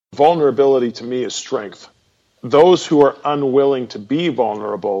vulnerability to me is strength. Those who are unwilling to be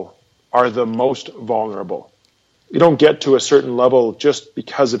vulnerable are the most vulnerable. You don't get to a certain level just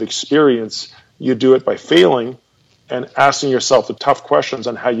because of experience. You do it by failing and asking yourself the tough questions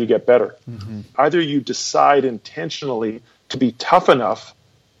on how you get better. Mm-hmm. Either you decide intentionally to be tough enough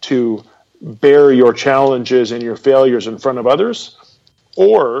to bear your challenges and your failures in front of others,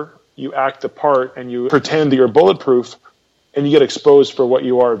 or you act the part and you pretend that you're bulletproof and you get exposed for what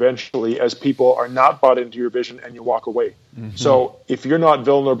you are eventually as people are not bought into your vision and you walk away. Mm-hmm. So if you're not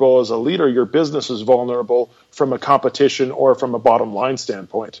vulnerable as a leader, your business is vulnerable from a competition or from a bottom line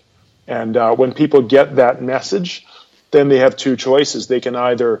standpoint. And when people get that message, then they have two choices. They can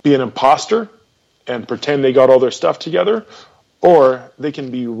either be an imposter and pretend they got all their stuff together, or they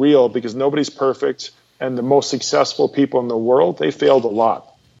can be real, because nobody's perfect. And the most successful people in the world, they failed a lot.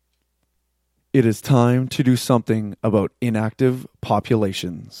 It is time to do something about inactive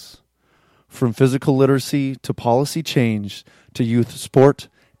populations. From physical literacy to policy change to youth sport,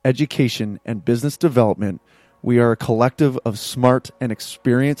 education, and business development, we are a collective of smart and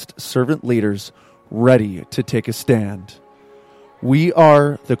experienced servant leaders ready to take a stand. We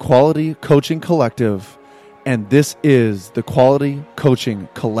are the Quality Coaching Collective, and this is the Quality Coaching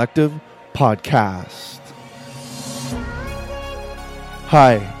Collective podcast.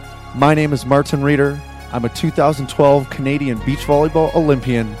 Hi. My name is Martin Reeder. I'm a 2012 Canadian beach volleyball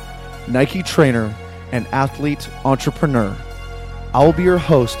Olympian, Nike trainer, and athlete entrepreneur. I will be your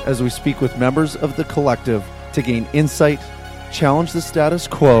host as we speak with members of the collective to gain insight, challenge the status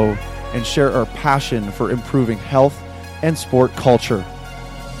quo, and share our passion for improving health and sport culture.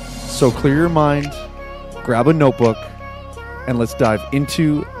 So clear your mind, grab a notebook, and let's dive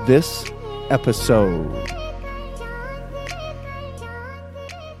into this episode.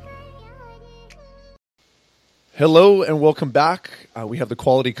 Hello and welcome back. We have the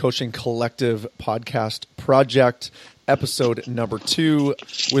Quality Coaching Collective podcast project, episode number 2.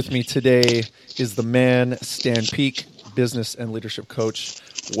 With me today is the man, Stan Peak, business and leadership coach.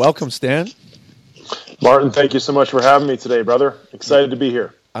 Welcome, Stan. Martin, thank you so much for having me today, brother. Excited to be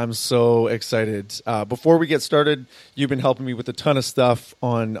here. I'm so excited. Before we get started, you've been helping me with a ton of stuff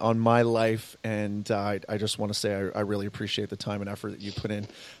on my life, and I just want to say I really appreciate the time and effort that you put in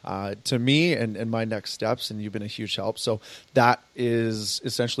to me and my next steps, and you've been a huge help. So that is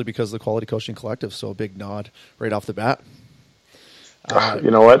essentially because of the Quality Coaching Collective, so a big nod right off the bat.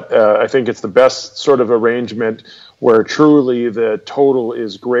 You know what? I think it's the best sort of arrangement where truly the total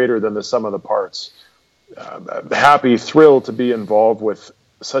is greater than the sum of the parts. Happy, thrilled to be involved with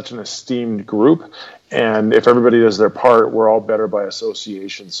such an esteemed group, and if everybody does their part, we're all better by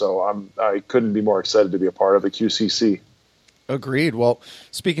association. So I couldn't be more excited to be a part of the QCC. Agreed. Well,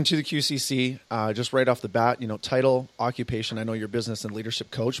 speaking to the QCC, just right off the bat, title, occupation. I know you're business and leadership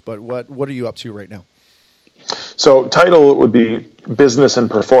coach, but what are you up to right now? So title would be business and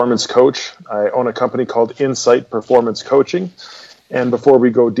performance coach. I own a company called Insight Performance Coaching. And before we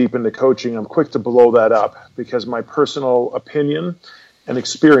go deep into coaching, I'm quick to blow that up, because my personal opinion and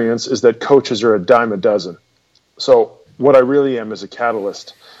experience is that coaches are a dime a dozen. So what I really am is a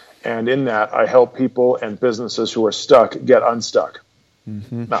catalyst. And in that, I help people and businesses who are stuck get unstuck.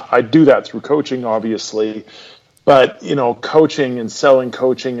 Mm-hmm. Now, I do that through coaching, obviously. But, coaching and selling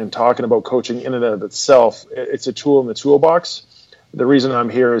coaching and talking about coaching in and of itself, it's a tool in the toolbox. The reason I'm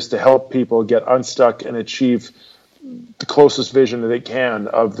here is to help people get unstuck and achieve the closest vision that they can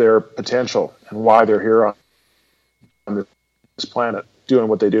of their potential and why they're here on this planet doing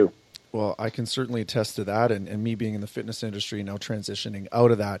what they do. Well, I can certainly attest to that, and me being in the fitness industry, now transitioning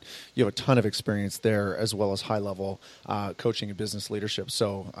out of that, you have a ton of experience there, as well as high-level coaching and business leadership,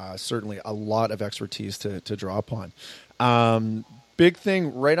 so certainly a lot of expertise to draw upon. Big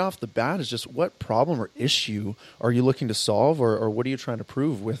thing right off the bat is just what problem or issue are you looking to solve, or what are you trying to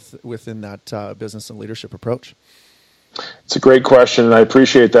prove within that business and leadership approach? It's a great question, and I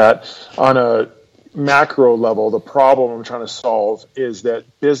appreciate that. On a macro level, the problem I'm trying to solve is that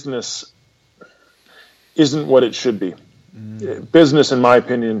business isn't what it should be. Business, in my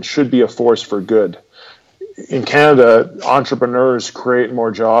opinion, should be a force for good. In Canada, entrepreneurs create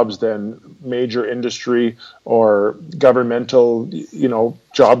more jobs than major industry or governmental,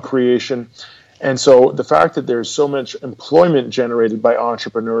 job creation. And so the fact that there's so much employment generated by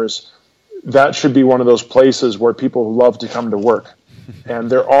entrepreneurs, that should be one of those places where people love to come to work. And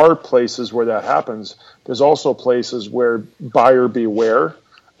there are places where that happens. There's also places where buyer beware.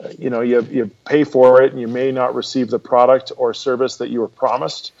 You pay for it and you may not receive the product or service that you were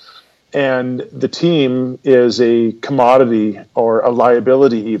promised. And the team is a commodity or a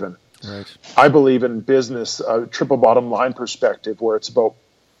liability even. Right. I believe in business, a triple bottom line perspective, where it's about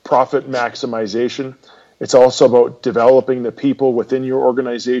profit maximization. It's also about developing the people within your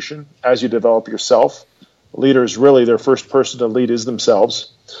organization as you develop yourself. Leaders, really, their first person to lead is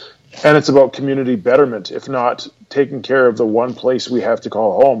themselves. And it's about community betterment, if not taking care of the one place we have to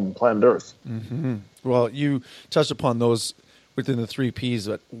call home, planet Earth. Mm-hmm. Well, you touched upon those within the 3 Ps,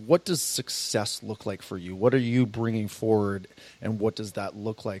 but what does success look like for you? What are you bringing forward, and what does that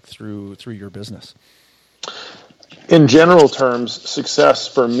look like through your business? In general terms, success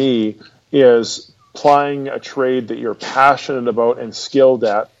for me is applying a trade that you're passionate about and skilled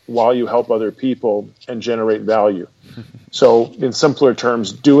at while you help other people and generate value. So in simpler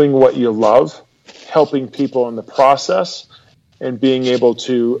terms, doing what you love, helping people in the process, and being able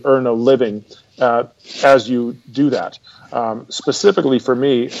to earn a living as you do that. Specifically for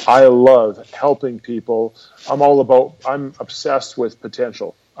me, I love helping people. I'm obsessed with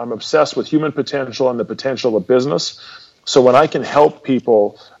potential. I'm obsessed with human potential and the potential of business. So when I can help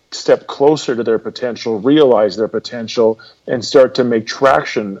people step closer to their potential, realize their potential, and start to make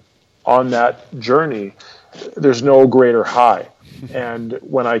traction on that journey, there's no greater high. And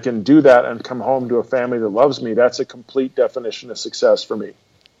when I can do that and come home to a family that loves me, that's a complete definition of success for me.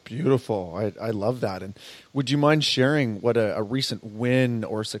 Beautiful. I love that. And would you mind sharing what a recent win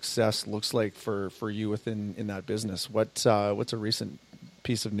or success looks like for you in that business? What's a recent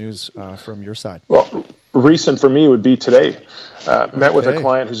piece of news from your side? Well, recent for me would be today. Met with a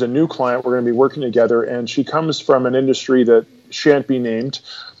client who's a new client. We're going to be working together, and she comes from an industry that shan't be named.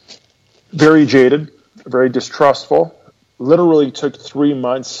 Very jaded, very distrustful. Literally took 3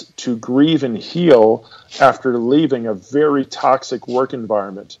 months to grieve and heal after leaving a very toxic work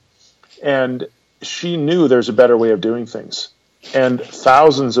environment. And she knew there's a better way of doing things. And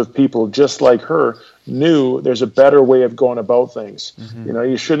thousands of people just like her knew there's a better way of going about things. Mm-hmm. You know,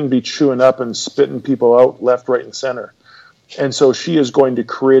 you shouldn't be chewing up and spitting people out left, right, and center. And so she is going to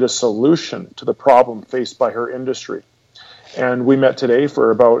create a solution to the problem faced by her industry. And we met today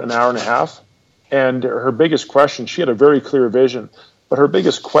for about an hour and a half. And her biggest question, she had a very clear vision, but her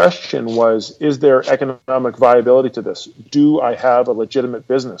biggest question was, is there economic viability to this? Do I have a legitimate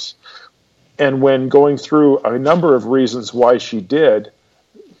business? And when going through a number of reasons why she did,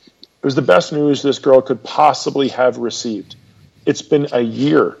 it was the best news this girl could possibly have received. It's been a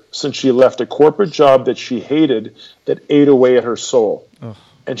year since she left a corporate job that she hated that ate away at her soul.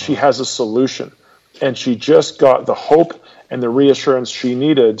 And she has a solution. And she just got the hope and the reassurance she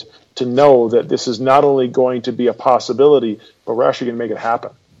needed to know that this is not only going to be a possibility, but we're actually going to make it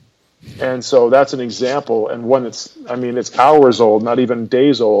happen. And so that's an example, and one that's, it's hours old, not even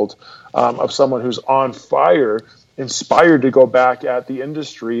days old, of someone who's on fire, inspired to go back at the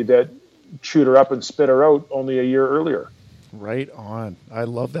industry that chewed her up and spit her out only a year earlier. Right on. I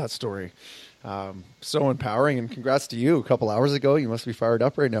love that story. So empowering, and congrats to you. A couple hours ago, you must be fired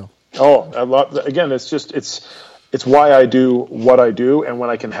up right now. Oh, I love that. Again, it's why I do what I do, and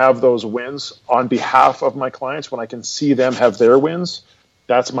when I can have those wins on behalf of my clients, when I can see them have their wins,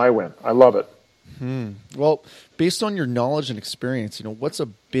 that's my win. I love it. Well, based on your knowledge and experience, what's a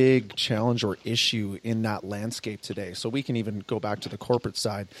big challenge or issue in that landscape today? So we can even go back to the corporate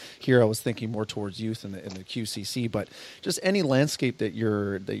side. Here I was thinking more towards youth in the QCC, but just any landscape that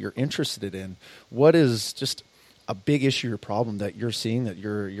you're interested in, what is just a big issue or problem that you're seeing that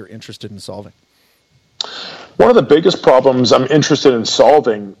you're interested in solving? One of the biggest problems I'm interested in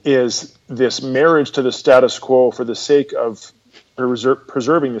solving is this marriage to the status quo for the sake of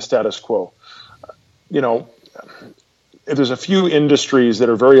preserving the status quo. There's a few industries that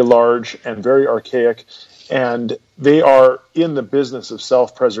are very large and very archaic, and they are in the business of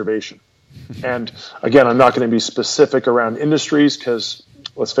self-preservation. And again, I'm not going to be specific around industries because,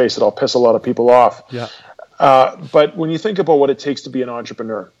 let's face it, I'll piss a lot of people off. Yeah. But when you think about what it takes to be an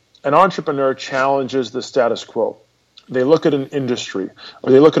entrepreneur challenges the status quo. They look at an industry,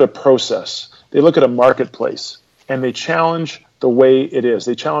 or they look at a process, they look at a marketplace, and they challenge the way it is.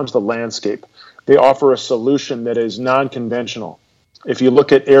 They challenge the landscape. They offer a solution that is non-conventional. If you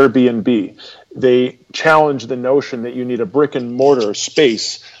look at Airbnb, they challenge the notion that you need a brick and mortar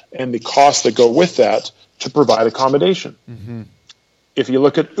space and the costs that go with that to provide accommodation. Mm-hmm. If you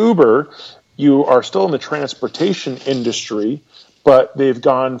look at Uber, you are still in the transportation industry, but they've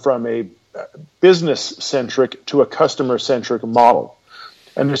gone from a business-centric to a customer-centric model.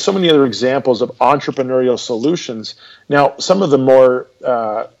 And there's so many other examples of entrepreneurial solutions. Now, some of the more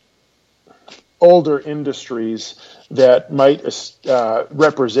older industries that might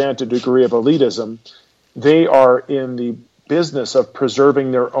represent a degree of elitism, they are in the business of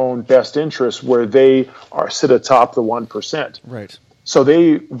preserving their own best interests where they sit atop the 1%. Right. So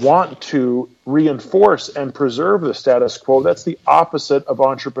they want to reinforce and preserve the status quo. That's the opposite of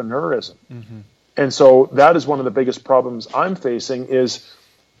entrepreneurism. Mm-hmm. And so that is one of the biggest problems I'm facing is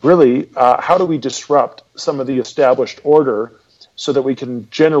really how do we disrupt some of the established order so that we can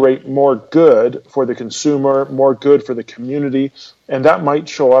generate more good for the consumer, more good for the community. And that might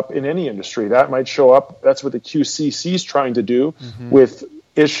show up in any industry. That might show up, that's what the QCC is trying to do with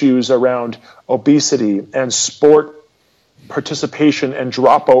issues around obesity and sport participation and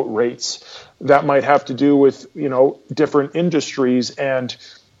dropout rates. That might have to do with, different industries and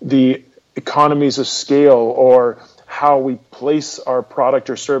the economies of scale, or how we place our product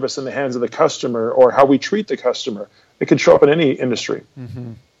or service in the hands of the customer, or how we treat the customer. It could show up in any industry.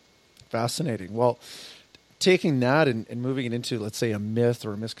 Mm-hmm. Fascinating. Well, taking that and moving it into, let's say, a myth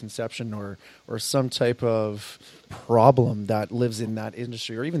or a misconception or some type of problem that lives in that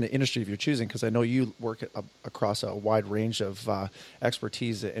industry, or even the industry if you're choosing, because I know you work across a wide range of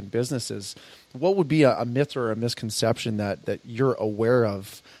expertise and businesses. What would be a myth or a misconception that you're aware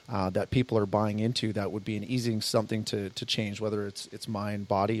of that people are buying into that would be an easy something to change, whether it's mind,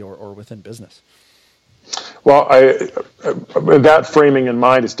 body, or within business? Well, that framing in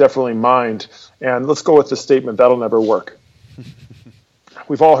mind is definitely mind. And let's go with the statement, that'll never work.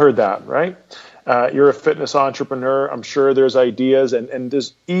 We've all heard that, right? You're a fitness entrepreneur. I'm sure there's ideas, and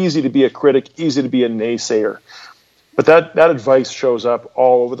it's easy to be a critic, easy to be a naysayer. But that advice shows up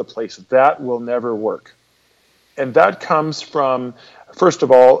all over the place. That will never work. And that comes from, first of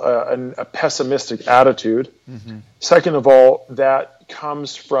all, a pessimistic attitude. Mm-hmm. Second of all, that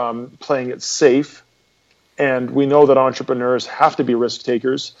comes from playing it safe. And we know that entrepreneurs have to be risk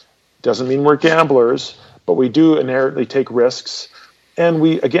takers. Doesn't mean we're gamblers, but we do inherently take risks. And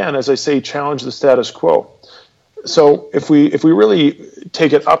we, again, as I say, challenge the status quo. So if we really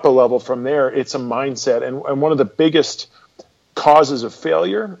take it up a level from there, it's a mindset. And one of the biggest causes of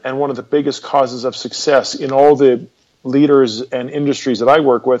failure and one of the biggest causes of success in all the leaders and industries that I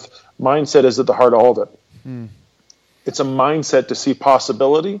work with, mindset is at the heart of all of it. Mm. It's a mindset to see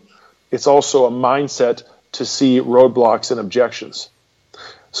possibility. It's also a mindset to see roadblocks and objections.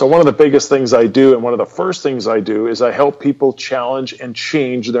 So one of the biggest things I do, and one of the first things I do, is I help people challenge and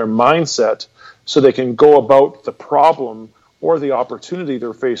change their mindset so they can go about the problem or the opportunity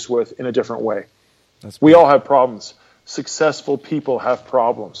they're faced with in a different way. We all have problems. Successful people have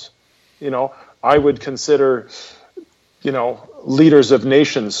problems. I would consider, leaders of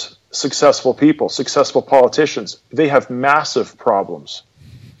nations successful people, successful politicians. They have massive problems.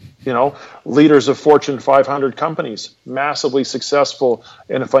 Leaders of Fortune 500 companies, massively successful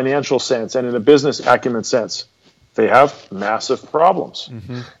in a financial sense and in a business acumen sense. They have massive problems.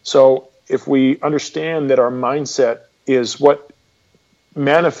 Mm-hmm. So if we understand that our mindset is what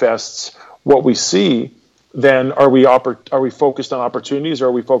manifests what we see, then are we focused on opportunities or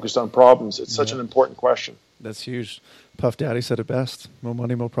are we focused on problems? It's such an important question. That's huge. Puff Daddy said it best. More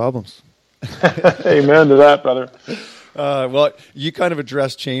money, more problems. Amen to that, brother. Well, you kind of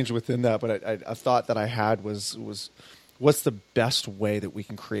addressed change within that, but a thought that I had was what's the best way that we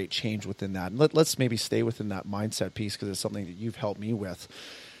can create change within that? And let's maybe stay within that mindset piece because it's something that you've helped me with.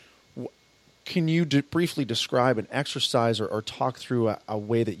 Can you briefly describe an exercise or talk through a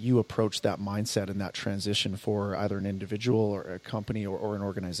way that you approach that mindset and that transition for either an individual or a company or an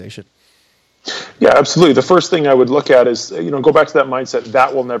organization? Yeah, absolutely. The first thing I would look at is, go back to that mindset,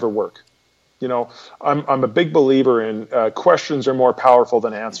 that will never work. I'm a big believer in questions are more powerful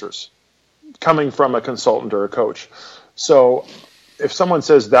than answers, coming from a consultant or a coach. So if someone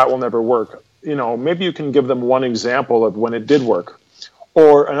says that will never work, maybe you can give them one example of when it did work.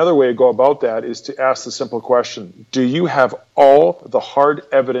 Or another way to go about that is to ask the simple question, do you have all the hard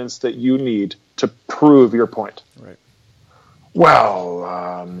evidence that you need to prove your point? Right.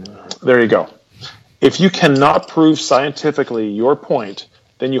 Well, there you go. If you cannot prove scientifically your point,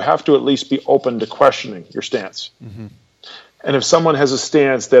 then you have to at least be open to questioning your stance. Mm-hmm. And if someone has a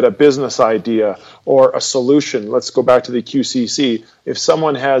stance that a business idea or a solution, let's go back to the QCC, if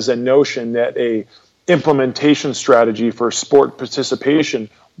someone has a notion that a implementation strategy for sport participation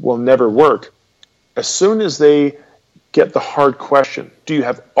will never work, as soon as they get the hard question, do you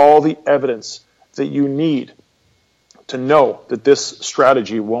have all the evidence that you need to know that this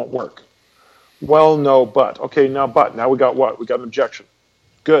strategy won't work? Well, no, but. Okay, now we got what? We got an objection.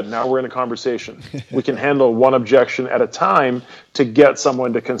 Good, now we're in a conversation. We can handle one objection at a time to get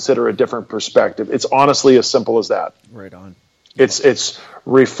someone to consider a different perspective. It's honestly as simple as that. Right on. It's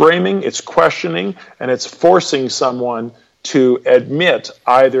reframing, it's questioning, and it's forcing someone to admit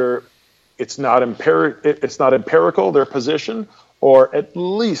either it's not empirical, their position, or at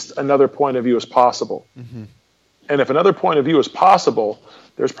least another point of view is possible. Mm-hmm. And if another point of view is possible,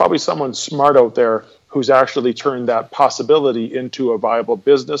 there's probably someone smart out there who's actually turned that possibility into a viable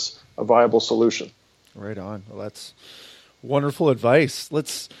business, a viable solution. Right on. Well, that's wonderful advice.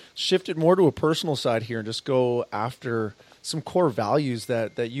 Let's shift it more to a personal side here and just go after some core values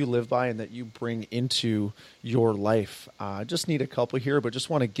that you live by and that you bring into your life. I just need a couple here, but just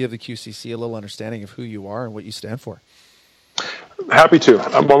want to give the QCC a little understanding of who you are and what you stand for. Happy to.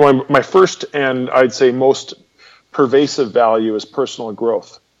 My first and I'd say most pervasive value is personal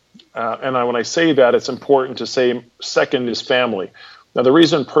growth. When I say that, it's important to say second is family. Now, the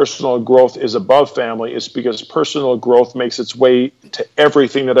reason personal growth is above family is because personal growth makes its way to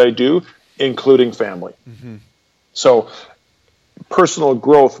everything that I do, including family. Mm-hmm. So personal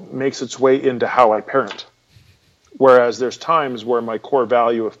growth makes its way into how I parent. Whereas there's times where my core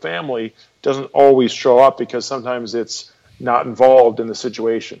value of family doesn't always show up because sometimes it's not involved in the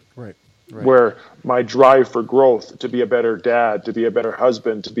situation. Right. Where my drive for growth, to be a better dad, to be a better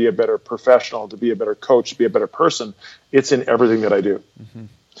husband, to be a better professional, to be a better coach, to be a better person, it's in everything that I do. Mm-hmm.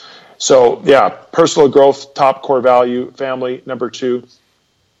 So, yeah, personal growth, top core value, family, number 2.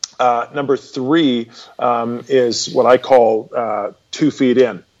 Number 3 is what I call 2 feet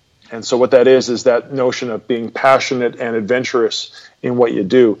in. And so what that is that notion of being passionate and adventurous in what you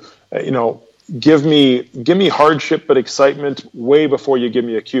do. Give me hardship but excitement way before you give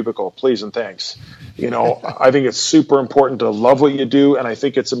me a cubicle, please and thanks. I think it's super important to love what you do, and I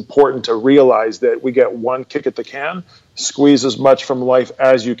think it's important to realize that we get one kick at the can. Squeeze as much from life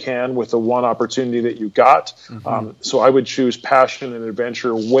as you can with the one opportunity that you got. Mm-hmm. So I would choose passion and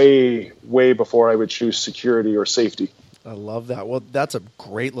adventure way, way before I would choose security or safety. I love that. Well, that's a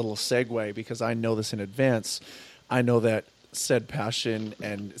great little segue because I know this in advance. I know that said passion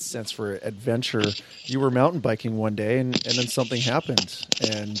and sense for adventure, you were mountain biking one day and then something happened.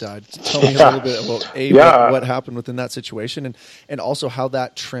 And tell me a little bit about what happened within that situation and also how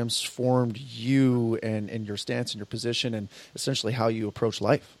that transformed you and your stance and your position and essentially how you approach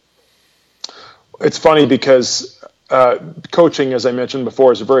life. It's funny because coaching, as I mentioned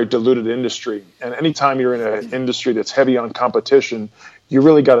before, is a very diluted industry. And anytime you're in an industry that's heavy on competition, you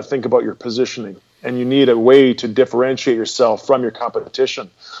really got to think about your positioning. And you need a way to differentiate yourself from your competition.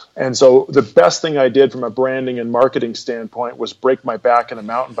 And so the best thing I did from a branding and marketing standpoint was break my back in a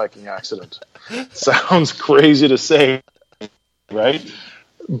mountain biking accident. Sounds crazy to say, right?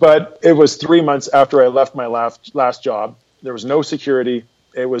 But it was 3 months after I left my last job. There was no security.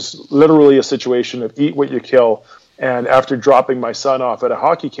 It was literally a situation of eat what you kill. And after dropping my son off at a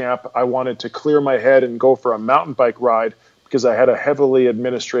hockey camp, I wanted to clear my head and go for a mountain bike ride because I had a heavily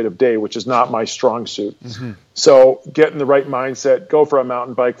administrative day, which is not my strong suit. Mm-hmm. So get in the right mindset, go for a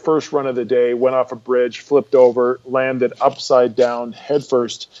mountain bike, first run of the day, went off a bridge, flipped over, landed upside down head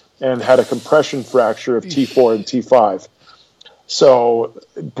first, and had a compression fracture of T4 and T5. So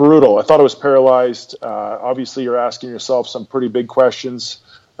brutal. I thought I was paralyzed. Obviously, you're asking yourself some pretty big questions.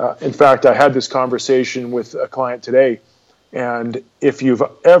 In fact, I had this conversation with a client today, and if you've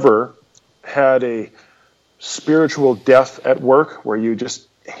ever had a spiritual death at work where you just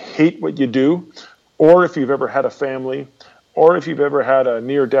hate what you do, or if you've ever had a family, or if you've ever had a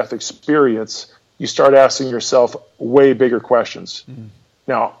near-death experience, you start asking yourself way bigger questions. Mm-hmm.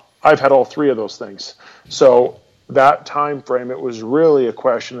 Now, I've had all 3 of those things. So that time frame, it was really a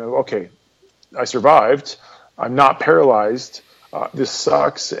question of, okay, I survived, I'm not paralyzed, this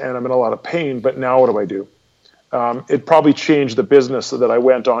sucks, and I'm in a lot of pain, but now what do I do? It probably changed the business that I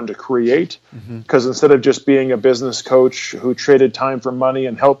went on to create, because instead of just being a business coach who traded time for money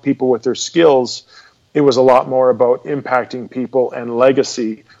and helped people with their skills, it was a lot more about impacting people and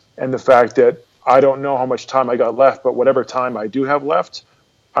legacy, and the fact that I don't know how much time I got left, but whatever time I do have left,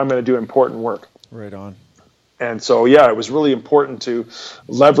 I'm going to do important work. Right on. And so, yeah, it was really important to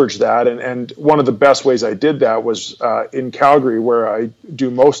leverage that. And one of the best ways I did that was in Calgary, where I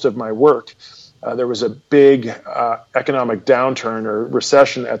do most of my work. There was a big economic downturn or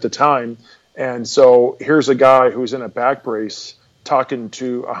recession at the time. And so here's a guy who's in a back brace talking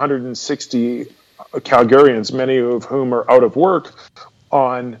to 160 Calgarians, many of whom are out of work,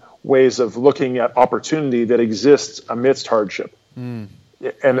 on ways of looking at opportunity that exists amidst hardship. Mm.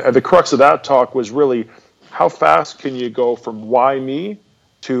 And the crux of that talk was really, how fast can you go from why me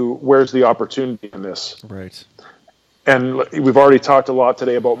to where's the opportunity in this? Right. And we've already talked a lot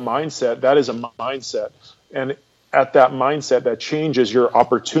today about mindset. That is a mindset. And at that mindset, that changes your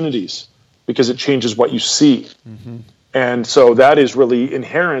opportunities because it changes what you see. Mm-hmm. And so that is really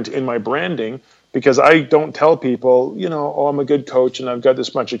inherent in my branding, because I don't tell people, oh, I'm a good coach and I've got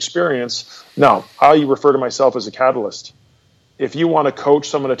this much experience. No, I refer to myself as a catalyst. If you want to coach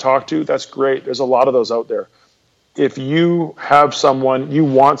someone to talk to, that's great. There's a lot of those out there. if you have someone, you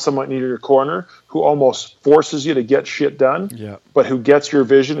want someone in your corner who almost forces you to get shit done, but who gets your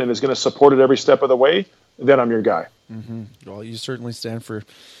vision and is going to support it every step of the way, then I'm your guy. Mm-hmm. Well, you certainly stand for,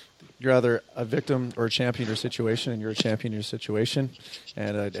 you're either a victim or a champion in your situation, and you're a champion in your situation,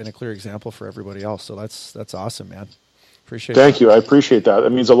 and a clear example for everybody else. So that's awesome, man. Appreciate it. Thank you. I appreciate that.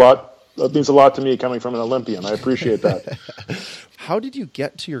 It means a lot. That means a lot to me coming from an Olympian. I appreciate that. How did you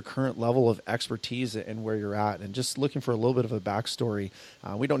get to your current level of expertise and where you're at? And just looking for a little bit of a backstory.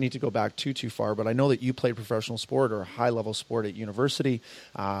 We don't need to go back too far, but I know that you played professional sport or a high-level sport at university,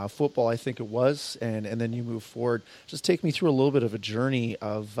 football, I think it was, and then you moved forward. Just take me through a little bit of a journey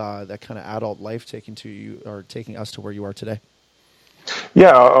of that kind of adult life taking us to where you are today.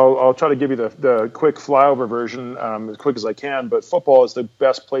 Yeah, I'll try to give you the quick flyover version as quick as I can, but football is the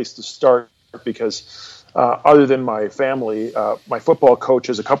best place to start because other than my family, my football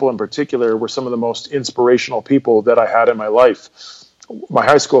coaches, a couple in particular, were some of the most inspirational people that I had in my life. My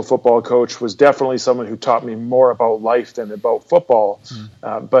high school football coach was definitely someone who taught me more about life than about football.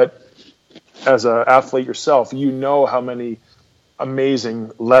 But as an athlete yourself, you know how many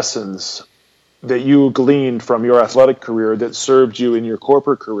amazing lessons that you gleaned from your athletic career that served you in your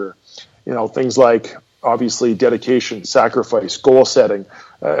corporate career. You know, things like obviously dedication, sacrifice, goal setting,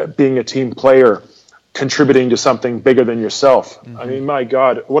 being a team player, contributing to something bigger than yourself. I mean, my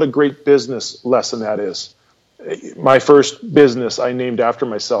God, what a great business lesson that is. My first business I named after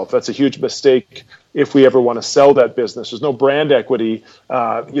myself. That's a huge mistake if we ever want to sell that business. There's no brand equity,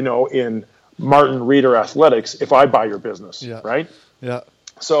 in Martin Reeder Athletics if I buy your business, right? Yeah.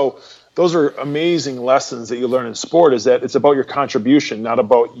 So those are amazing lessons that you learn in sport, is that it's about your contribution, not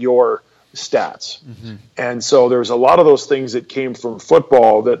about your stats. And so there's a lot of those things that came from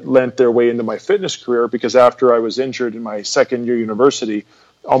football that lent their way into my fitness career, because after I was injured in my second year university,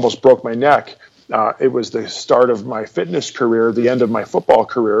 almost broke my neck. It was the start of my fitness career, the end of my football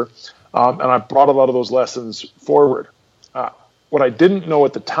career. And I brought a lot of those lessons forward. What I didn't know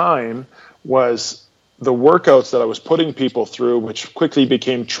at the time was the workouts that I was putting people through, which quickly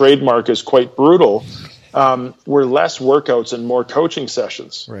became trademark as quite brutal, were less workouts and more coaching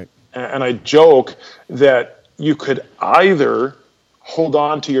sessions. Right. And I joke that you could either hold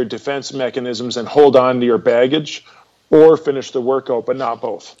on to your defense mechanisms and hold on to your baggage, or finish the workout, but not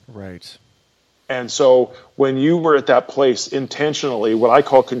both. Right. And so when you were at that place intentionally, what I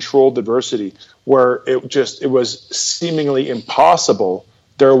call controlled adversity, where it was seemingly impossible,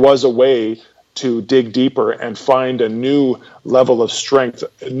 there was a way to dig deeper and find a new level of strength,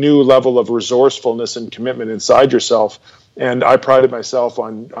 a new level of resourcefulness and commitment inside yourself. And I prided myself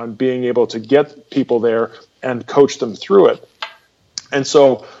on being able to get people there and coach them through it. And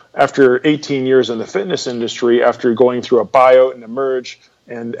so after 18 years in the fitness industry, after going through a buyout and a merge,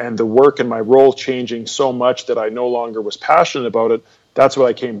 and the work and my role changing so much that I no longer was passionate about it, that's what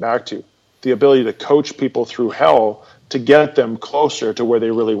I came back to. The ability to coach people through hell to get them closer to where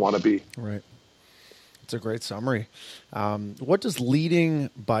they really want to be. Right. It's a great summary. What does leading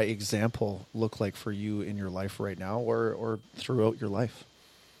by example look like for you in your life right now, or throughout your life?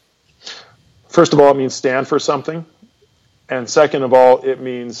 First of all, it means stand for something. And second of all, it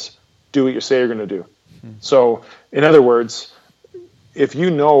means do what you say you're going to do. So in other words, if you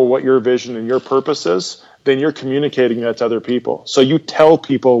know what your vision and your purpose is, then you're communicating that to other people. So you tell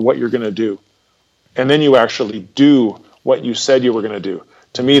people what you're going to do, and then you actually do what you said you were going to do.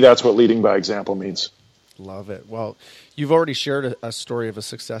 To me, that's what leading by example means. Love it. Well, you've already shared a story of a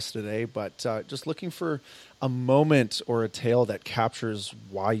success today, but just looking for a moment or a tale that captures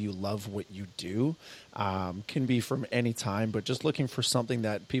why you love what you do. Can be from any time, but just looking for something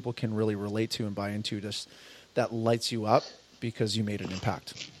that people can really relate to and buy into, just that lights you up because you made an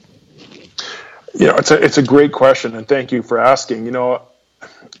impact. You know, it's a great question, and thank you for asking. You know,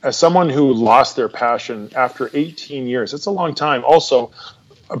 as someone who lost their passion after 18 years, it's a long time. Also,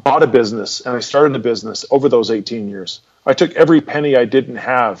 I bought a business and I started a business over those 18 years. I took every penny I didn't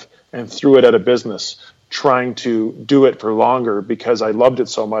have and threw it at a business, trying to do it for longer because I loved it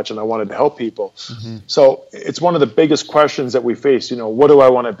so much and I wanted to help people. So it's one of the biggest questions that we face. You know, what do I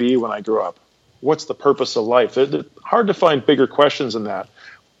want to be when I grow up? What's the purpose of life? It's hard to find bigger questions than that.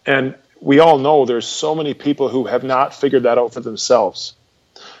 And we all know there's so many people who have not figured that out for themselves.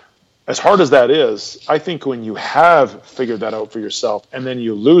 As hard as that is, I think when you have figured that out for yourself and then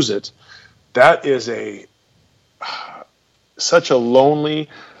you lose it, that is such a lonely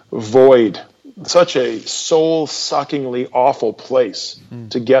void, such a soul-suckingly awful place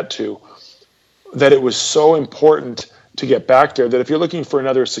to get to, that it was so important to get back there, that if you're looking for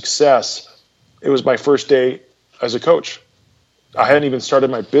another success, it was my first day as a coach. I hadn't even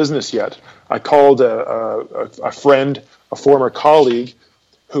started my business yet. I called a friend, a former colleague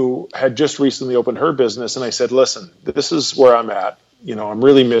who had just recently opened her business. And I said, listen, this is where I'm at. I'm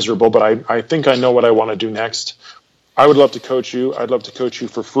really miserable, but I think I know what I want to do next. I would love to coach you. I'd love to coach you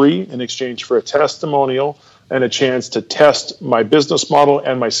for free in exchange for a testimonial and a chance to test my business model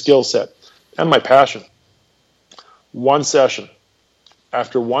and my skill set and my passion. One session.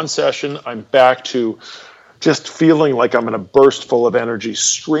 After one session, I'm back to just feeling like I'm in a burst full of energy,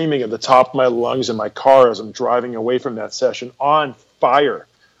 screaming at the top of my lungs in my car as I'm driving away from that session, on fire.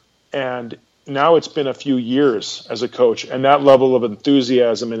 And now it's been a few years as a coach, and that level of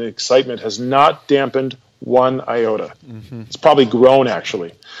enthusiasm and excitement has not dampened one iota. Mm-hmm. It's probably grown,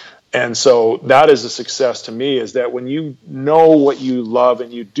 actually. And so that is a success to me, is that when you know what you love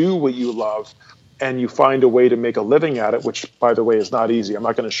and you do what you love and you find a way to make a living at it, which, by the way, is not easy. I'm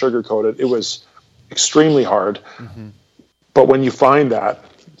not going to sugarcoat it. It was extremely hard. Mm-hmm. But when you find that,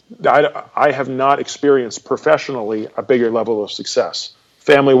 I have not experienced professionally a bigger level of success.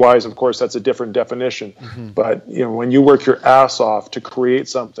 Family-wise, of course, that's a different definition. Mm-hmm. But when you work your ass off to create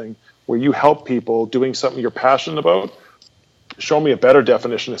something where you help people doing something you're passionate about, show me a better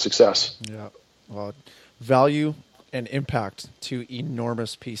definition of success. Yeah, well, value and impact, two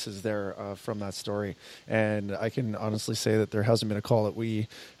enormous pieces there from that story. And I can honestly say that there hasn't been a call that we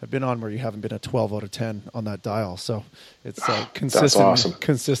have been on where you haven't been a 12 out of 10 on that dial. So it's a consistent, that's awesome.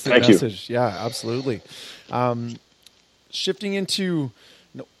 Consistent Thank message. You. Yeah, absolutely. Shifting into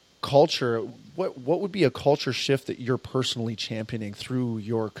culture, what would be a culture shift that you're personally championing through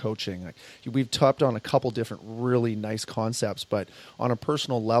your coaching? We've tapped on a couple different really nice concepts, but on a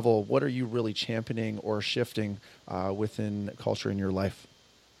personal level, what are you really championing or shifting within culture in your life?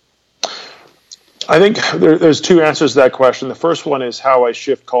 I think there's two answers to that question. The first one is how I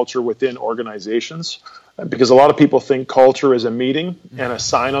shift culture within organizations, because a lot of people think culture is a meeting and a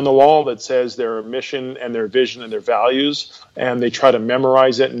sign on the wall that says their mission and their vision and their values, and they try to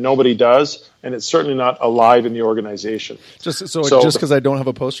memorize it, and nobody does, and it's certainly not alive in the organization. Just because I don't have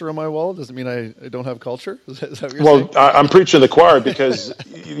a poster on my wall doesn't mean I don't have culture? Is that what you're saying? I'm preaching to the choir, because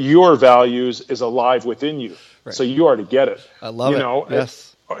your values is alive within you, right. So you already get it. I love it. Yes.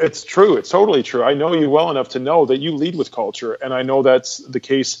 It's true. It's totally true. I know you well enough to know that you lead with culture, and I know that's the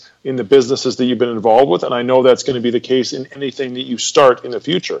case in the businesses that you've been involved with, and I know that's going to be the case in anything that you start in the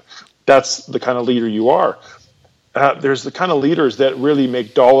future. That's the kind of leader you are. There's the kind of leaders that really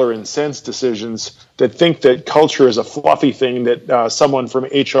make dollar and cents decisions, that think that culture is a fluffy thing that someone from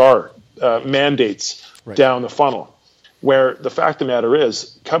HR mandates right. down the funnel, where the fact of the matter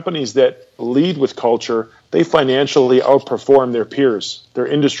is, companies that lead with culture, they financially outperform their peers, their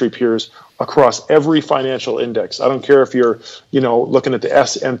industry peers, across every financial index. I don't care if you're, looking at the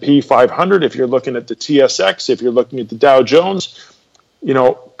S&P 500, if you're looking at the TSX, if you're looking at the Dow Jones,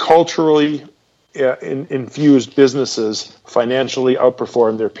 culturally infused businesses financially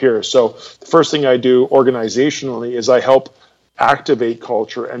outperform their peers. So the first thing I do organizationally is I help activate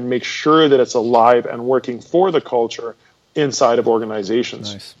culture and make sure that it's alive and working for the culture inside of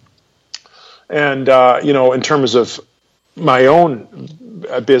organizations. Nice. And, in terms of my own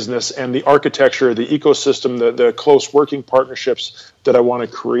business and the architecture, the ecosystem, the close working partnerships that I want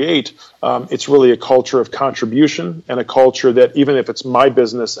to create, it's really a culture of contribution, and a culture that even if it's my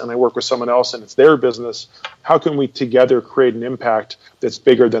business and I work with someone else and it's their business, how can we together create an impact that's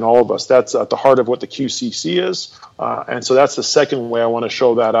bigger than all of us? That's at the heart of what the QCC is. And so that's the second way I want to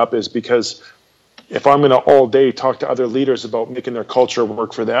show that up, is because if I'm going to all day talk to other leaders about making their culture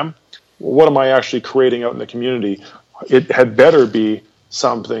work for them, what am I actually creating out in the community? It had better be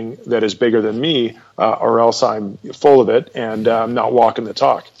something that is bigger than me, or else I'm full of it and I'm not walking the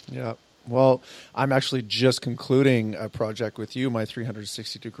talk. Yeah. Well, I'm actually just concluding a project with you, my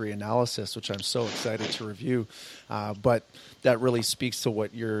 360-degree analysis, which I'm so excited to review. But that really speaks to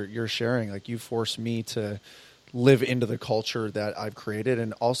what you're sharing. Like, you force me to live into the culture that I've created,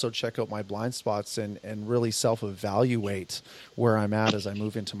 and also check out my blind spots and really self-evaluate where I'm at as I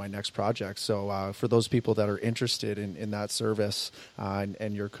move into my next project. So for those people that are interested in that service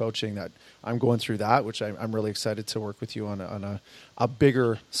and your coaching, that I'm going through that, which I'm really excited to work with you on a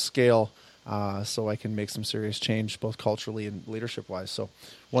bigger scale, so I can make some serious change both culturally and leadership-wise. So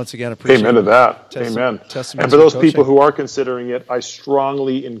once again, appreciate Amen to that. Amen. And for those people who are considering it, I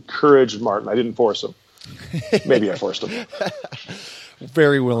strongly encourage Martin. I didn't force him. Maybe I forced him.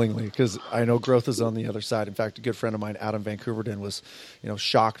 Very willingly, because I know growth is on the other side. In fact, a good friend of mine, Adam Vancouverden, was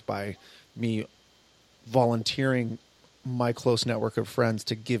shocked by me volunteering my close network of friends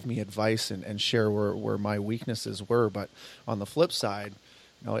to give me advice and share where my weaknesses were. But on the flip side,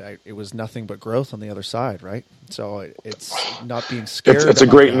 it was nothing but growth on the other side, right? So it's not being scared. It's a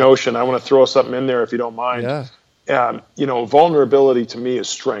great notion. I want to throw something in there if you don't mind. Yeah. Vulnerability to me is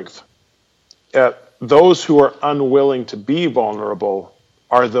strength. Those who are unwilling to be vulnerable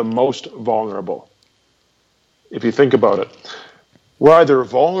are the most vulnerable. If you think about it, we're either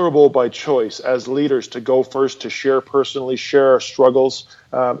vulnerable by choice as leaders to go first, to share personally, share our struggles.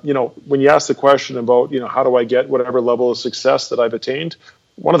 When you ask the question about, how do I get whatever level of success that I've attained?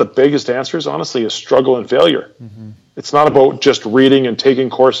 One of the biggest answers, honestly, is struggle and failure. Mm-hmm. It's not about just reading and taking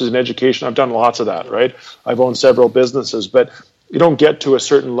courses in education. I've done lots of that, right? I've owned several businesses, but you don't get to a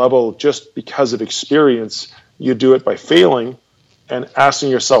certain level just because of experience. You do it by failing and asking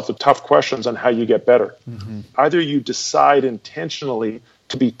yourself the tough questions on how you get better. Mm-hmm. Either you decide intentionally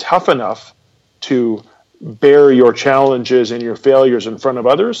to be tough enough to bear your challenges and your failures in front of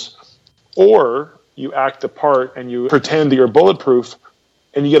others, or you act the part and you pretend that you're bulletproof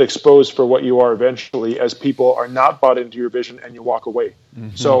and you get exposed for what you are eventually as people are not bought into your vision and you walk away.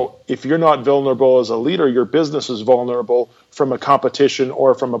 Mm-hmm. So if you're not vulnerable as a leader, your business is vulnerable from a competition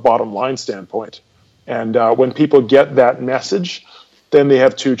or from a bottom line standpoint. And when people get that message, then they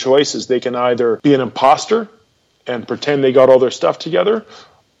have two choices. They can either be an imposter and pretend they got all their stuff together,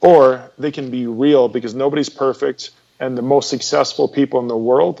 or they can be real, because nobody's perfect. And the most successful people in the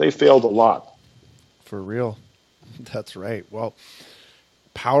world, they failed a lot. For real. That's right. Well,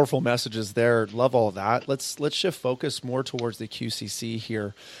 powerful messages there. Love all that. Let's shift focus more towards the QCC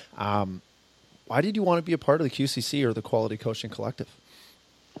here. Why did you want to be a part of the QCC or the Quality Coaching Collective?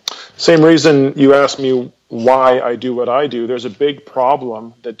 Same reason you asked me why I do what I do. There's a big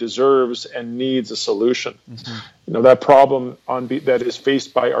problem that deserves and needs a solution. Mm-hmm. That problem that is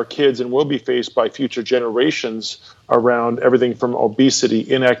faced by our kids and will be faced by future generations around everything from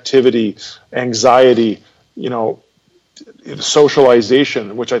obesity, inactivity, anxiety,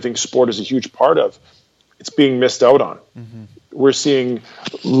 socialization, which I think sport is a huge part of. It's being missed out on. Mm-hmm. We're seeing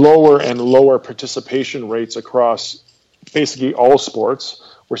lower and lower participation rates across basically all sports.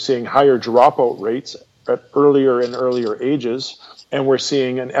 We're seeing higher dropout rates at earlier and earlier ages, and we're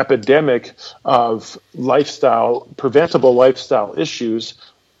seeing an epidemic of preventable lifestyle issues,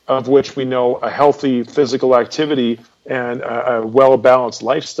 of which we know a healthy physical activity and a well-balanced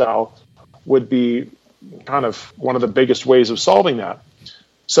lifestyle would be kind of one of the biggest ways of solving that.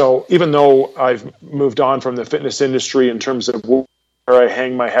 So even though I've moved on from the fitness industry in terms of where I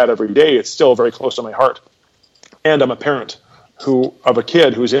hang my hat every day, it's still very close to my heart. And I'm a parent of a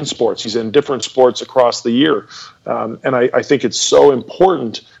kid who's in sports. He's in different sports across the year. And I think it's so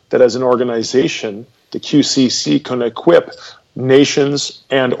important that as an organization, the QCC can equip nations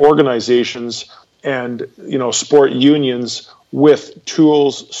and organizations and sport unions with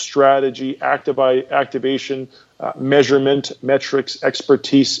tools, strategy, activation, measurement, metrics,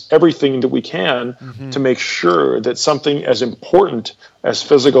 expertise, everything that we can to make sure that something as important as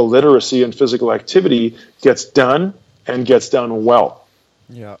physical literacy and physical activity gets done and gets done well.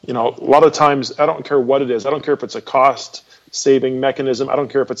 Yeah. A lot of times, I don't care what it is. I don't care if it's a cost-saving mechanism. I don't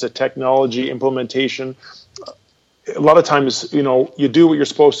care if it's a technology implementation. A lot of times, you do what you're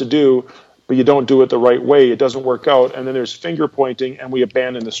supposed to do, but you don't do it the right way. It doesn't work out. And then there's finger pointing and we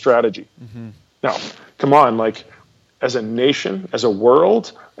abandon the strategy. Mm-hmm. Now, come on, as a nation, as a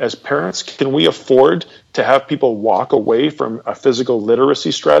world, as parents, can we afford to have people walk away from a physical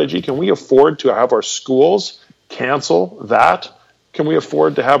literacy strategy? Can we afford to have our schools cancel that? Can we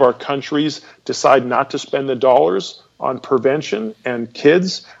afford to have our countries decide not to spend the dollars on prevention and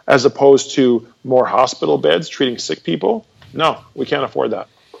kids as opposed to more hospital beds treating sick people? No, we can't afford that.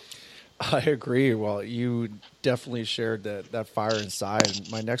 I agree. Well, you definitely shared that fire inside.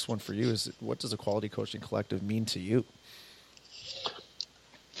 My next one for you is, what does a Quality Coaching Collective mean to you?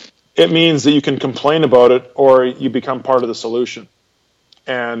 It means that you can complain about it or you become part of the solution.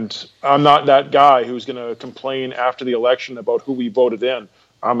 And I'm not that guy who's going to complain after the election about who we voted in.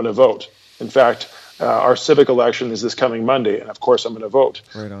 I'm going to vote. In fact, our civic election is this coming Monday, and of course I'm going to vote.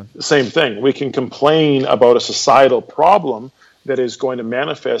 Right on. The same thing. We can complain about a societal problem that is going to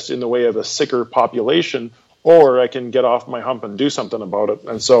manifest in the way of a sicker population, or I can get off my hump and do something about it.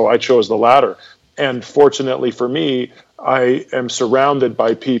 And so I chose the latter. And fortunately for me, I am surrounded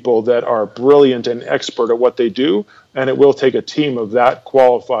by people that are brilliant and expert at what they do, and it will take a team of that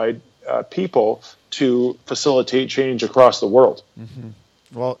qualified people to facilitate change across the world. Mm-hmm.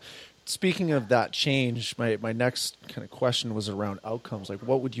 Well, speaking of that change, my next kind of question was around outcomes.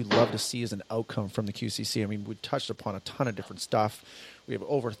 What would you love to see as an outcome from the QCC? I mean, we touched upon a ton of different stuff. We have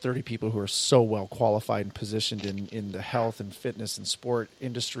over 30 people who are so well qualified and positioned in the health and fitness and sport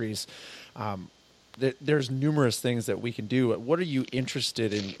industries. there's numerous things that we can do. What are you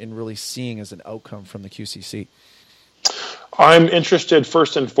interested in really seeing as an outcome from the QCC? I'm interested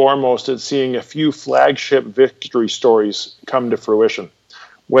first and foremost in seeing a few flagship victory stories come to fruition,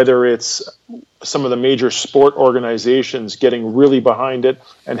 whether it's some of the major sport organizations getting really behind it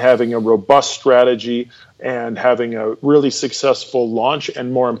and having a robust strategy and having a really successful launch,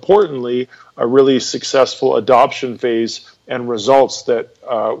 and more importantly, a really successful adoption phase and results that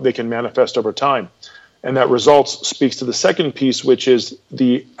they can manifest over time. And that results speaks to the second piece, which is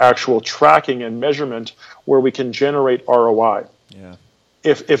the actual tracking and measurement where we can generate ROI. Yeah.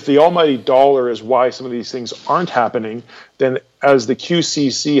 If the almighty dollar is why some of these things aren't happening, then as the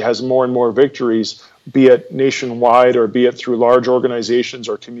QCC has more and more victories, be it nationwide or be it through large organizations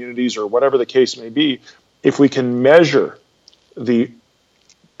or communities or whatever the case may be, if we can measure the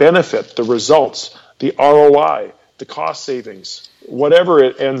benefit, the results, the ROI, the cost savings, whatever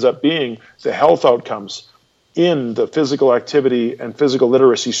it ends up being, the health outcomes in the physical activity and physical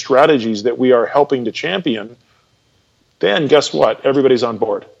literacy strategies that we are helping to champion, then guess what? Everybody's on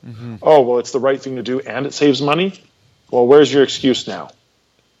board. Mm-hmm. Oh, well, it's the right thing to do and it saves money? Well, where's your excuse now?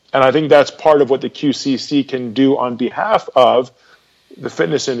 And I think that's part of what the QCC can do on behalf of the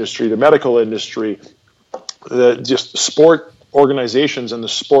fitness industry, the medical industry, the just sport organizations and the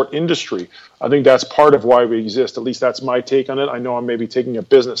sport industry. I think that's part of why we exist. At least that's my take on it. I know I'm maybe taking a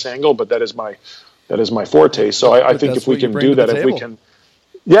business angle, but that is my forte. So I think if we can do that,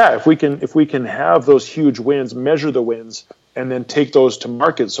 if we can have those huge wins, measure the wins, and then take those to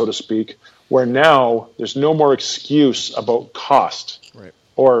market, so to speak, where now there's no more excuse about cost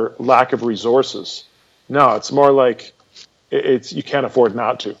or lack of resources. No, it's more like you can't afford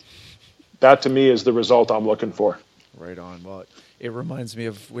not to. That to me is the result I'm looking for. Right on. Well, it reminds me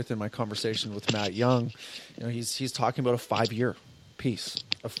of within my conversation with Matt Young, he's talking about a 5-year piece,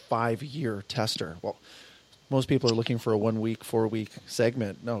 a 5-year tester. Well, most people are looking for a 1 week, 4 week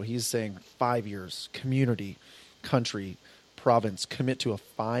segment. No, he's saying 5 years, community, country, province, commit to a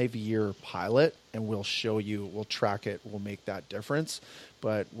 5-year pilot, and we'll show you, we'll track it, we'll make that difference.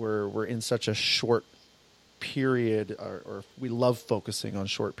 But we're in such a short period, or we love focusing on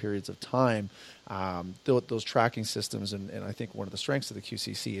short periods of time. Those tracking systems, and I think one of the strengths of the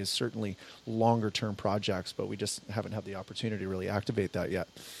QCC is certainly longer term projects, but we just haven't had the opportunity to really activate that yet.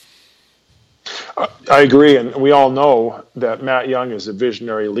 I agree, and we all know that Matt Young is a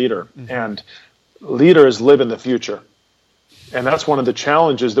visionary leader, and leaders live in the future. And that's one of the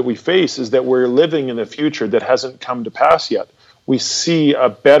challenges that we face, is that we're living in a future that hasn't come to pass yet. We see a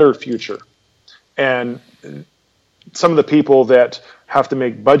better future. And some of the people that have to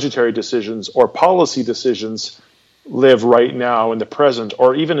make budgetary decisions or policy decisions live right now in the present,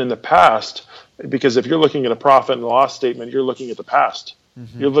 or even in the past, because if you're looking at a profit and loss statement, you're looking at the past.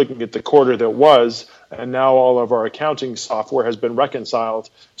 You're looking at the quarter that was, and now all of our accounting software has been reconciled.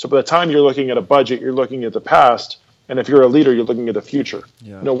 So by the time you're looking at a budget, you're looking at the past, and if you're a leader, you're looking at the future.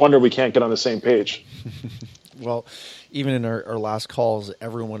 Yeah. No wonder we can't get on the same page. Well, even in our last calls,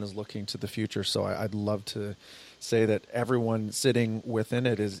 everyone is looking to the future. So I'd love to say that everyone sitting within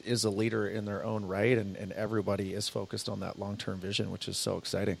it is a leader in their own right, and everybody is focused on that long-term vision, which is so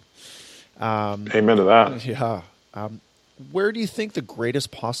exciting. Amen to that. Yeah. Where do you think the greatest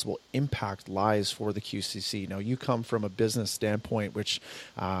possible impact lies for the QCC? Now, you come from a business standpoint, which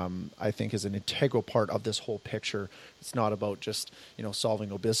I think is an integral part of this whole picture. It's not about just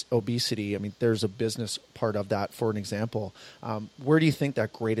solving obesity. I mean, there's a business part of that. For an example, where do you think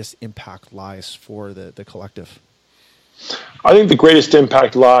that greatest impact lies for the collective? I think the greatest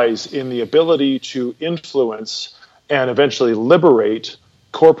impact lies in the ability to influence and eventually liberate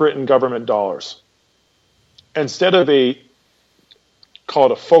corporate and government dollars. Instead of call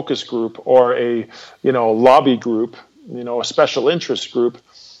it a focus group or a lobby group, a special interest group,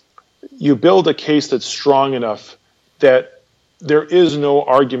 you build a case that's strong enough that there is no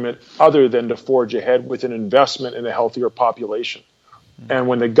argument other than to forge ahead with an investment in a healthier population. And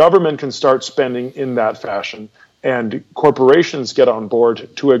when the government can start spending in that fashion and corporations get on board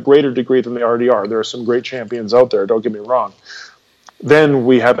to a greater degree than they already are, there are some great champions out there, don't get me wrong, then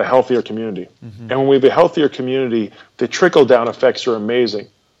we have a healthier community. And when we have a healthier community, the trickle-down effects are amazing.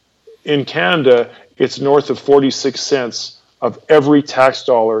 In Canada, it's north of 46 cents of every tax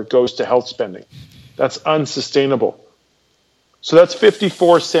dollar goes to health spending. That's unsustainable. So that's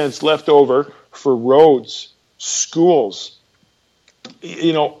 54 cents left over for roads, schools,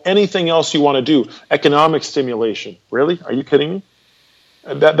 anything else you want to do. Economic stimulation. Really? Are you kidding me?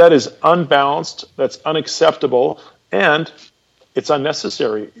 That is unbalanced. That's unacceptable. And it's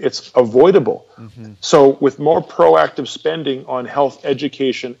unnecessary. It's avoidable. So with more proactive spending on health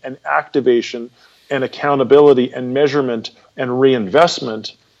education and activation and accountability and measurement and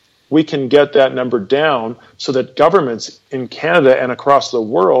reinvestment, we can get that number down so that governments in Canada and across the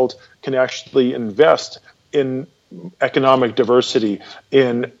world can actually invest in economic diversity,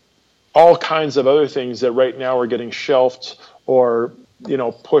 in all kinds of other things that right now are getting shelved or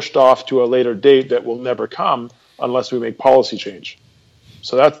pushed off to a later date that will never come unless we make policy change.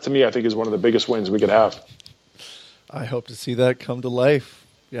 So that, to me, I think is one of the biggest wins we could have. I hope to see that come to life.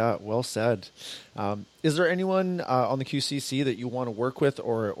 Yeah, well said. Is there anyone on the QCC that you want to work with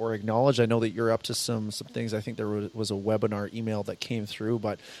or acknowledge? I know that you're up to some things. I think there was a webinar email that came through,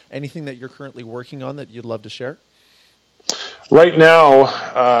 but anything that you're currently working on that you'd love to share? Right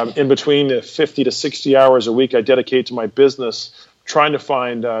now, in between 50 to 60 hours a week I dedicate to my business, trying to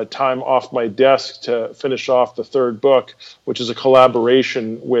find time off my desk to finish off the third book, which is a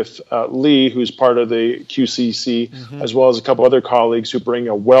collaboration with Lee, who's part of the QCC, as well as a couple other colleagues who bring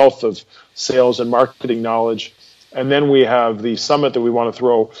a wealth of sales and marketing knowledge. And then we have the summit that we want to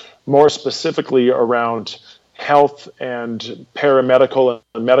throw more specifically around health and paramedical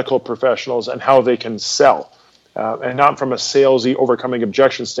and medical professionals and how they can sell. And not from a salesy, overcoming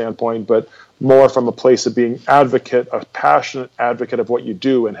objection standpoint, but more from a place of being a passionate advocate of what you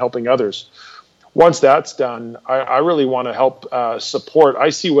do and helping others. Once that's done, I really want to help support.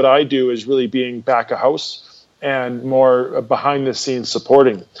 I see what I do as really being back of house and more behind the scenes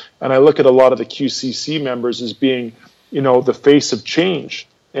supporting. And I look at a lot of the QCC members as being, the face of change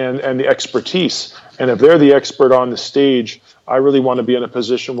and the expertise. And if they're the expert on the stage, I really want to be in a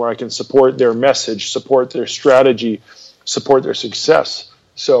position where I can support their message, support their strategy, support their success.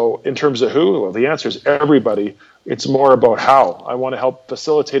 So in terms of who, well, the answer is everybody. It's more about how. I want to help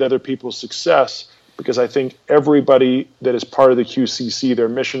facilitate other people's success because I think everybody that is part of the QCC, their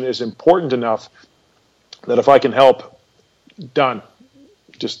mission is important enough that if I can help, done.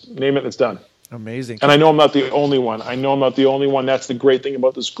 Just name it and it's done. Amazing. And I know I'm not the only one. That's the great thing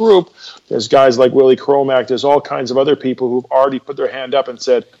about this group. There's guys like Willie Cromack. There's all kinds of other people who've already put their hand up and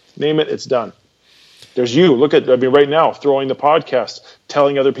said, name it, it's done. There's you. Look at, right now, throwing the podcast,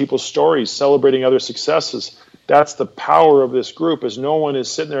 telling other people's stories, celebrating other successes. That's the power of this group, is no one is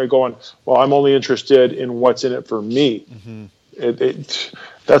sitting there going, well, I'm only interested in what's in it for me.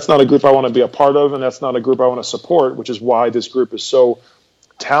 That's not a group I want to be a part of, and that's not a group I want to support, which is why this group is so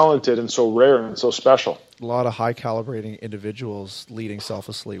talented and so rare and so special. A lot of high calibrating individuals leading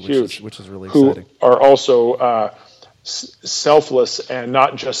selflessly, which is really who exciting. Are also selfless and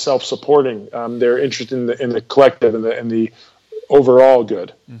not just self-supporting. They're interested in the collective and the overall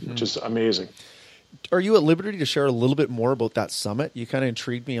good, which is amazing. Are you at liberty to share a little bit more about that summit? You kind of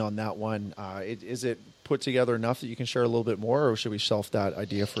intrigued me on that one. Is it put together enough that you can share a little bit more, or should we shelf that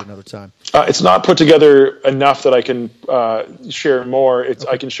idea for another time? It's not put together enough that I can share more.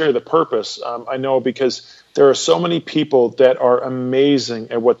 I can share the purpose. I know because there are so many people that are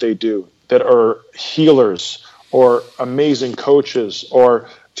amazing at what they do, that are healers or amazing coaches or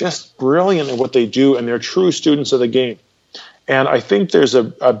just brilliant at what they do, and they're true students of the game. And I think there's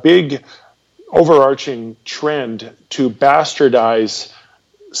a big overarching trend to bastardize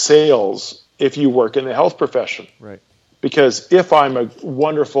sales if you work in the health profession. Right. Because if I'm a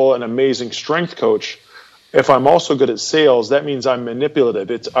wonderful and amazing strength coach, if I'm also good at sales, that means I'm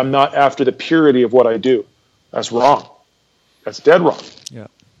manipulative. I'm not after the purity of what I do. That's wrong. That's dead wrong. Yeah.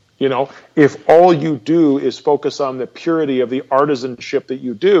 If all you do is focus on the purity of the artisanship that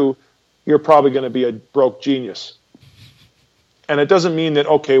you do, you're probably going to be a broke genius. And it doesn't mean that,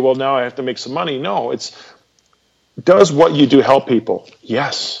 okay, well, now I have to make some money. No, does what you do help people?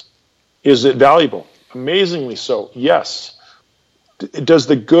 Yes. Is it valuable? Amazingly so. Yes. Does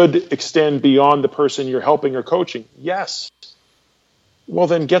the good extend beyond the person you're helping or coaching? Yes. Well,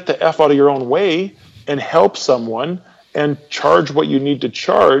 then get the F out of your own way and help someone and charge what you need to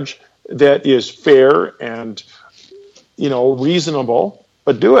charge that is fair and, reasonable,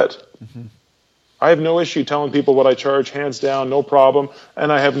 but do it. Mm-hmm. I have no issue telling people what I charge, hands down, no problem.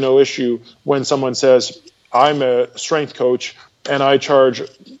 And I have no issue when someone says, I'm a strength coach and I charge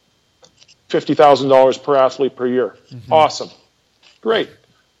 $50,000 per athlete per year. Mm-hmm. Awesome. Great.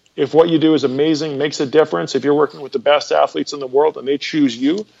 If what you do is amazing, makes a difference, if you're working with the best athletes in the world and they choose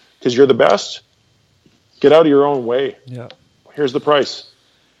you because you're the best, get out of your own way. Yeah. Here's the price.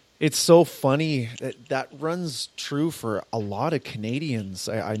 It's so funny that runs true for a lot of Canadians.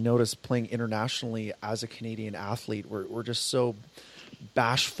 I noticed playing internationally as a Canadian athlete, we're just so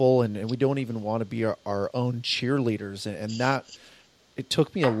bashful and we don't even want to be our own cheerleaders. And that, it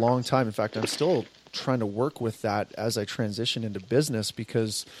took me a long time. In fact, I'm still trying to work with that as I transition into business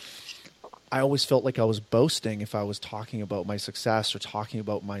because I always felt like I was boasting if I was talking about my success or talking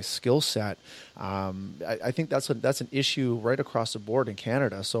about my skill set. I think that's an issue right across the board in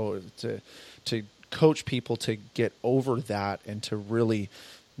Canada. So to coach people to get over that and to really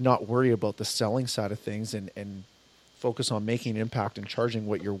not worry about the selling side of things and focus on making an impact and charging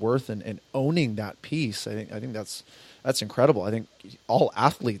what you're worth and owning that piece. I think that's incredible. I think all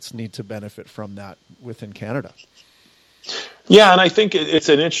athletes need to benefit from that within Canada. Yeah, and I think it's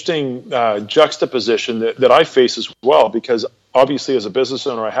an interesting juxtaposition that I face as well, because obviously as a business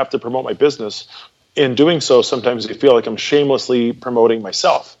owner, I have to promote my business. In doing so, sometimes I feel like I'm shamelessly promoting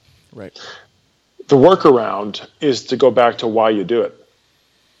myself. Right. The workaround is to go back to why you do it.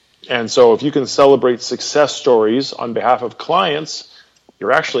 And so if you can celebrate success stories on behalf of clients,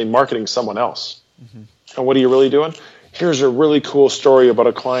 you're actually marketing someone else. Mm-hmm. And what are you really doing? Here's a really cool story about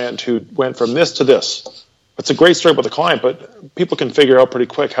a client who went from this to this. It's a great story about the client, but people can figure out pretty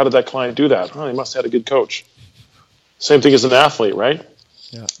quick, how did that client do that? Oh, he must have had a good coach. Same thing as an athlete, right?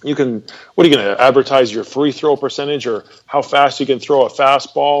 Yeah. What are you going to advertise your free throw percentage or how fast you can throw a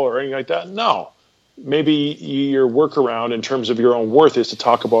fastball or anything like that? No. Maybe your workaround in terms of your own worth is to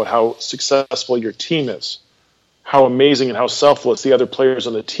talk about how successful your team is, how amazing and how selfless the other players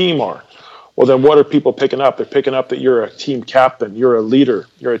on the team are. Well, then what are people picking up? They're picking up that you're a team captain, you're a leader,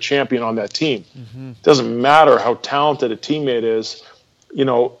 you're a champion on that team. Mm-hmm. It doesn't matter how talented a teammate is.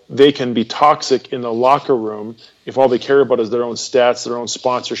 They can be toxic in the locker room if all they care about is their own stats, their own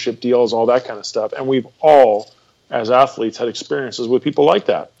sponsorship deals, all that kind of stuff. And we've all, as athletes, had experiences with people like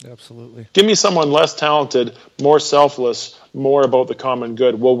that. Absolutely. Give me someone less talented, more selfless, more about the common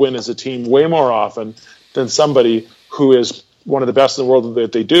good. We'll win as a team way more often than somebody who is one of the best in the world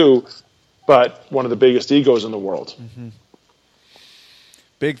that they do, but one of the biggest egos in the world. Mm-hmm.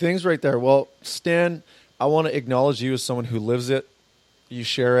 Big things right there. Well, Stan, I want to acknowledge you as someone who lives it, you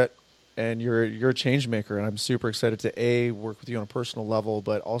share it, and you're a change maker. And I'm super excited to work with you on a personal level,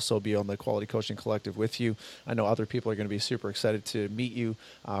 but also be on the Quality Coaching Collective with you. I know other people are going to be super excited to meet you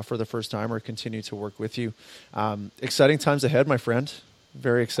for the first time or continue to work with you. Exciting times ahead, my friend.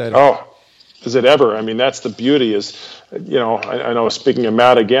 Very excited. Oh, is it ever? I mean, that's the beauty is, I know speaking of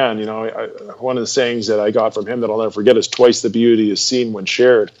Matt again, one of the sayings that I got from him that I'll never forget is twice the beauty is seen when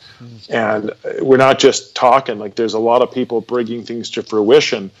shared. Mm-hmm. And we're not just talking, like there's a lot of people bringing things to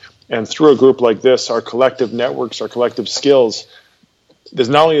fruition. And through a group like this, our collective networks, our collective skills, there's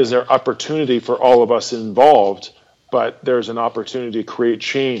not only is there opportunity for all of us involved, but there's an opportunity to create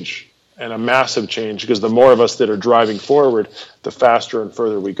change. And a massive change, because the more of us that are driving forward, the faster and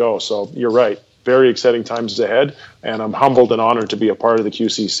further we go. So you're right. Very exciting times ahead. And I'm humbled and honored to be a part of the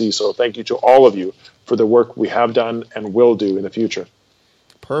QCC. So thank you to all of you for the work we have done and will do in the future.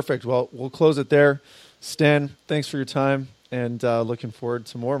 Perfect. Well, we'll close it there. Stan, thanks for your time and looking forward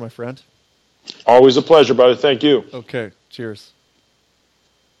to more, my friend. Always a pleasure, brother. Thank you. Okay. Cheers.